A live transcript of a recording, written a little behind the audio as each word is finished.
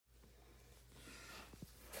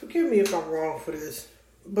Forgive me if I'm wrong for this,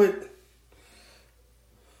 but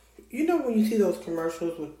you know when you see those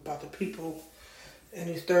commercials about the people in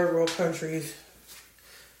these third world countries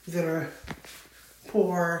that are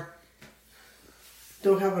poor,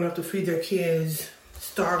 don't have enough to feed their kids,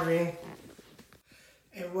 starving,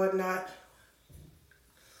 and whatnot.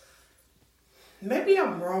 Maybe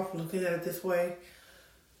I'm wrong for looking at it this way,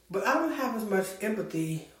 but I don't have as much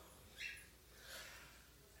empathy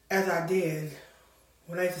as I did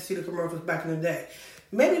when I used to see the commercials back in the day.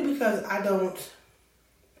 Maybe because I don't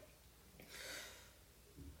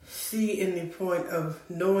see any point of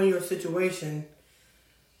knowing your situation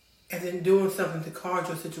and then doing something to cause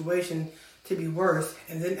your situation to be worse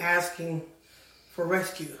and then asking for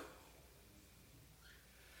rescue.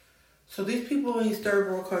 So these people in these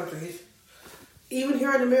third world countries, even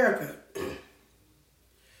here in America,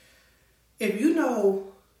 if you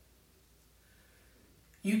know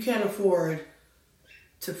you can't afford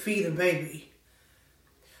to feed a baby,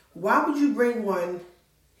 why would you bring one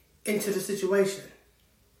into the situation?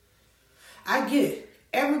 I get it.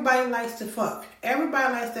 Everybody likes to fuck.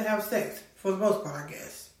 Everybody likes to have sex, for the most part, I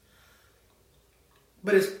guess.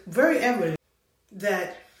 But it's very evident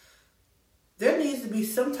that there needs to be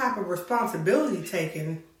some type of responsibility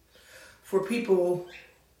taken for people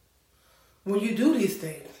when you do these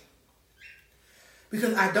things.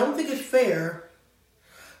 Because I don't think it's fair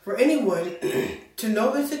for anyone to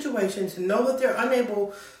know their situation, to know that they're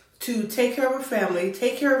unable to take care of a family,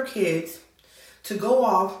 take care of kids, to go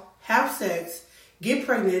off, have sex, get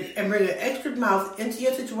pregnant, and bring an extra mouth into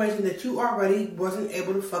your situation that you already wasn't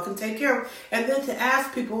able to fucking take care of. And then to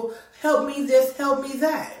ask people, help me this, help me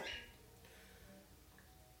that.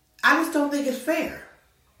 I just don't think it's fair.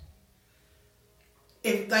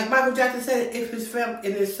 If, like Michael Jackson said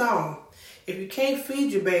in his song, if you can't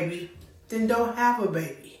feed your baby, then don't have a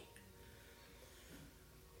baby.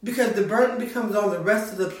 Because the burden becomes on the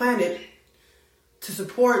rest of the planet to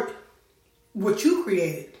support what you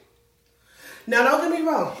created. Now, don't get me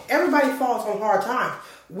wrong. Everybody falls on hard times.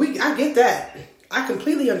 I get that. I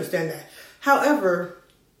completely understand that. However,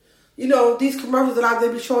 you know, these commercials that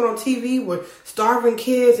they be showing on TV with starving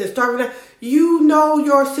kids and starving... You know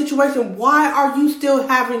your situation. Why are you still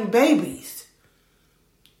having babies?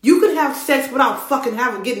 You can have sex without fucking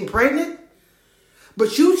getting pregnant.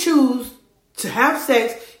 But you choose to have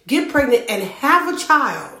sex, get pregnant, and have a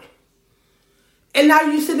child. And now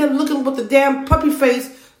you sitting there looking with the damn puppy face,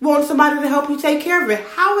 wanting somebody to help you take care of it.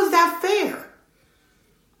 How is that fair?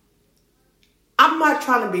 I'm not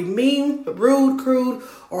trying to be mean, rude, crude,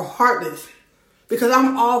 or heartless. Because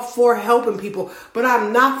I'm all for helping people. But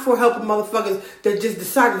I'm not for helping motherfuckers that just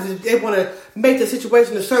decide that they want to make the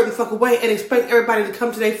situation a certain fucking way and expect everybody to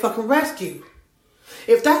come to their fucking rescue.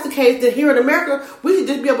 If that's the case, then here in America, we should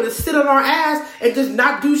just be able to sit on our ass and just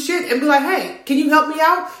not do shit and be like, hey, can you help me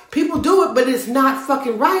out? People do it, but it's not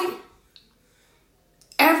fucking right.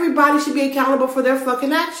 Everybody should be accountable for their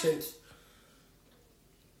fucking actions.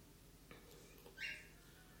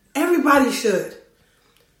 Everybody should.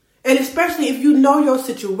 And especially if you know your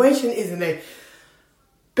situation is in a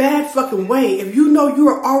bad fucking way, if you know you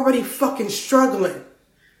are already fucking struggling,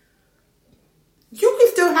 you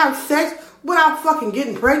can still have sex without fucking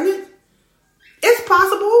getting pregnant. It's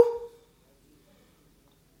possible.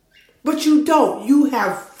 But you don't. You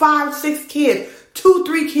have 5, 6 kids, 2,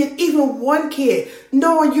 3 kids, even 1 kid,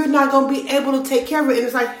 knowing you're not going to be able to take care of it. And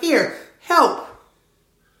it's like, here, help.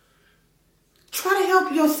 Try to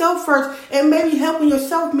help yourself first, and maybe helping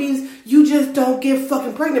yourself means you just don't get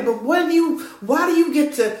fucking pregnant. But why do you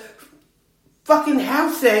get to fucking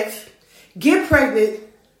have sex, get pregnant,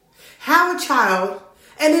 have a child,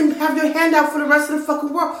 and then have your hand out for the rest of the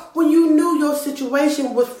fucking world when you knew your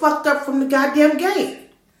situation was fucked up from the goddamn gate?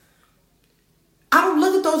 I don't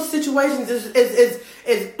look at those situations as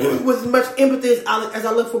with as much empathy as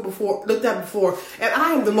I looked at before. And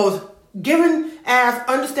I am the most giving ass,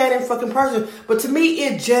 understanding fucking person. But to me,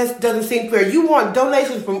 it just doesn't seem fair. You want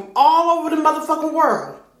donations from all over the motherfucking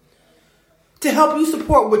world to help you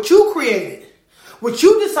support what you created, what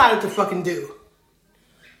you decided to fucking do.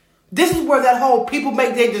 This is where that whole people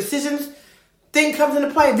make their decisions thing comes into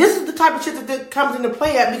play. This is the type of shit that comes into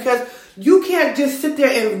play at, because you can't just sit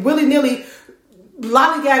there and willy-nilly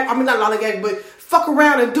but fuck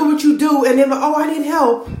around and do what you do and then like, oh, I need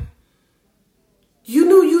help. You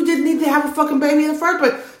knew you didn't need to have a fucking baby in the first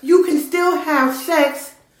place. You can still have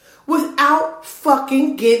sex without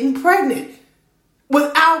fucking getting pregnant.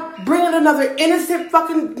 Without bringing another innocent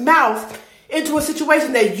fucking mouth into a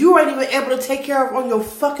situation that you ain't even able to take care of on your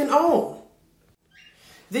fucking own.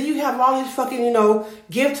 Then you have all these fucking,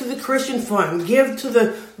 give to the Christian fund, give to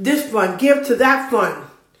this fund, give to that fund.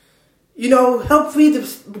 help feed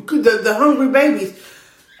the hungry babies.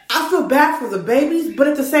 I feel bad for the babies, but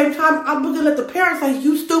at the same time, I'm looking at the parents like,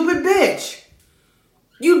 you stupid bitch.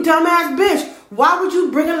 You dumbass bitch. Why would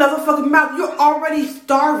you bring another fucking mouth? You're already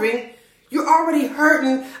starving. You're already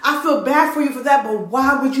hurting. I feel bad for you for that, but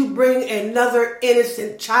why would you bring another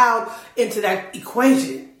innocent child into that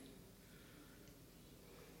equation?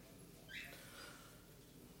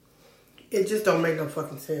 It just don't make no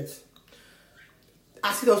fucking sense.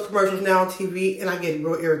 I see those commercials now on TV and I get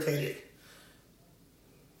real irritated.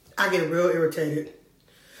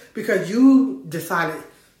 Because you decided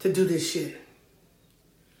to do this shit.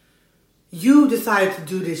 You decided to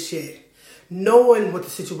do this shit knowing what the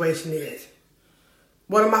situation is.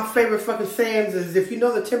 One of my favorite fucking sayings is, if you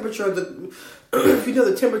know the temperature of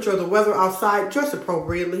the weather outside, dress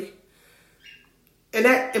appropriately.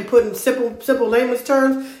 And putting simple layman's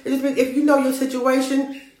terms, it just means if you know your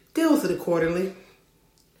situation, deal with it accordingly.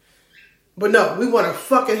 But no, we want to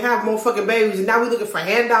fucking have more fucking babies, and now we're looking for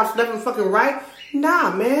handouts left and fucking right.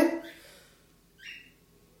 Nah, man.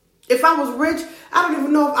 If I was rich, I don't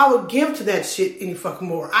even know if I would give to that shit any fucking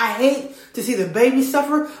more. I hate to see the baby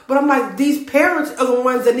suffer, but I'm like, these parents are the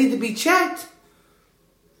ones that need to be checked.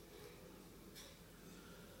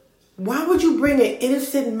 Why would you bring an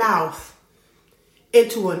innocent mouth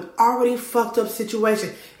into an already fucked up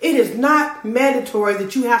situation? It is not mandatory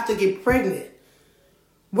that you have to get pregnant.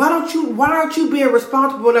 Why aren't you being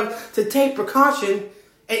responsible enough to take precaution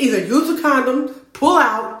and either use a condom, pull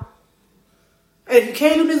out, and if you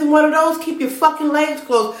can't do neither one of those, keep your fucking legs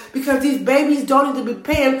closed, because these babies don't need to be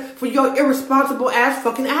paying for your irresponsible ass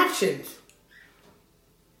fucking actions.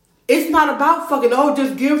 It's not about fucking,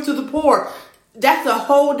 just give to the poor. That's a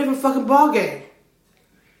whole different fucking ballgame.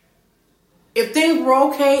 If things were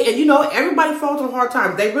okay, and everybody falls on hard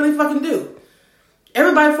times. They really fucking do.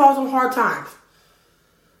 Everybody falls on hard times.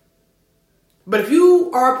 But if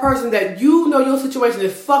you are a person that you know your situation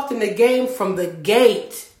is fucked in the game from the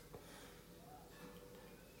gate,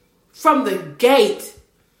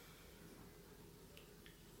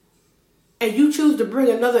 and you choose to bring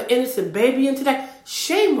another innocent baby into that,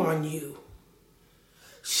 shame on you.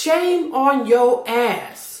 Shame on your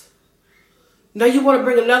ass. Now you want to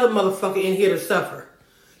bring another motherfucker in here to suffer.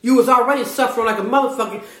 You was already suffering like a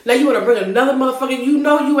motherfucker. Now you want to bring another motherfucker. You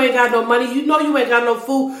know you ain't got no money. You know you ain't got no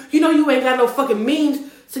food. You know you ain't got no fucking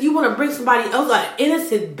means. So you want to bring somebody else, an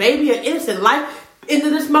innocent baby, an innocent life, into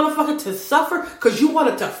this motherfucker to suffer because you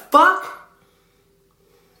wanted to fuck?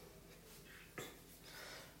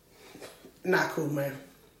 Not cool, man.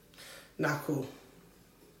 Not cool.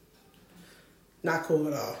 Not cool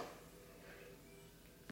at all.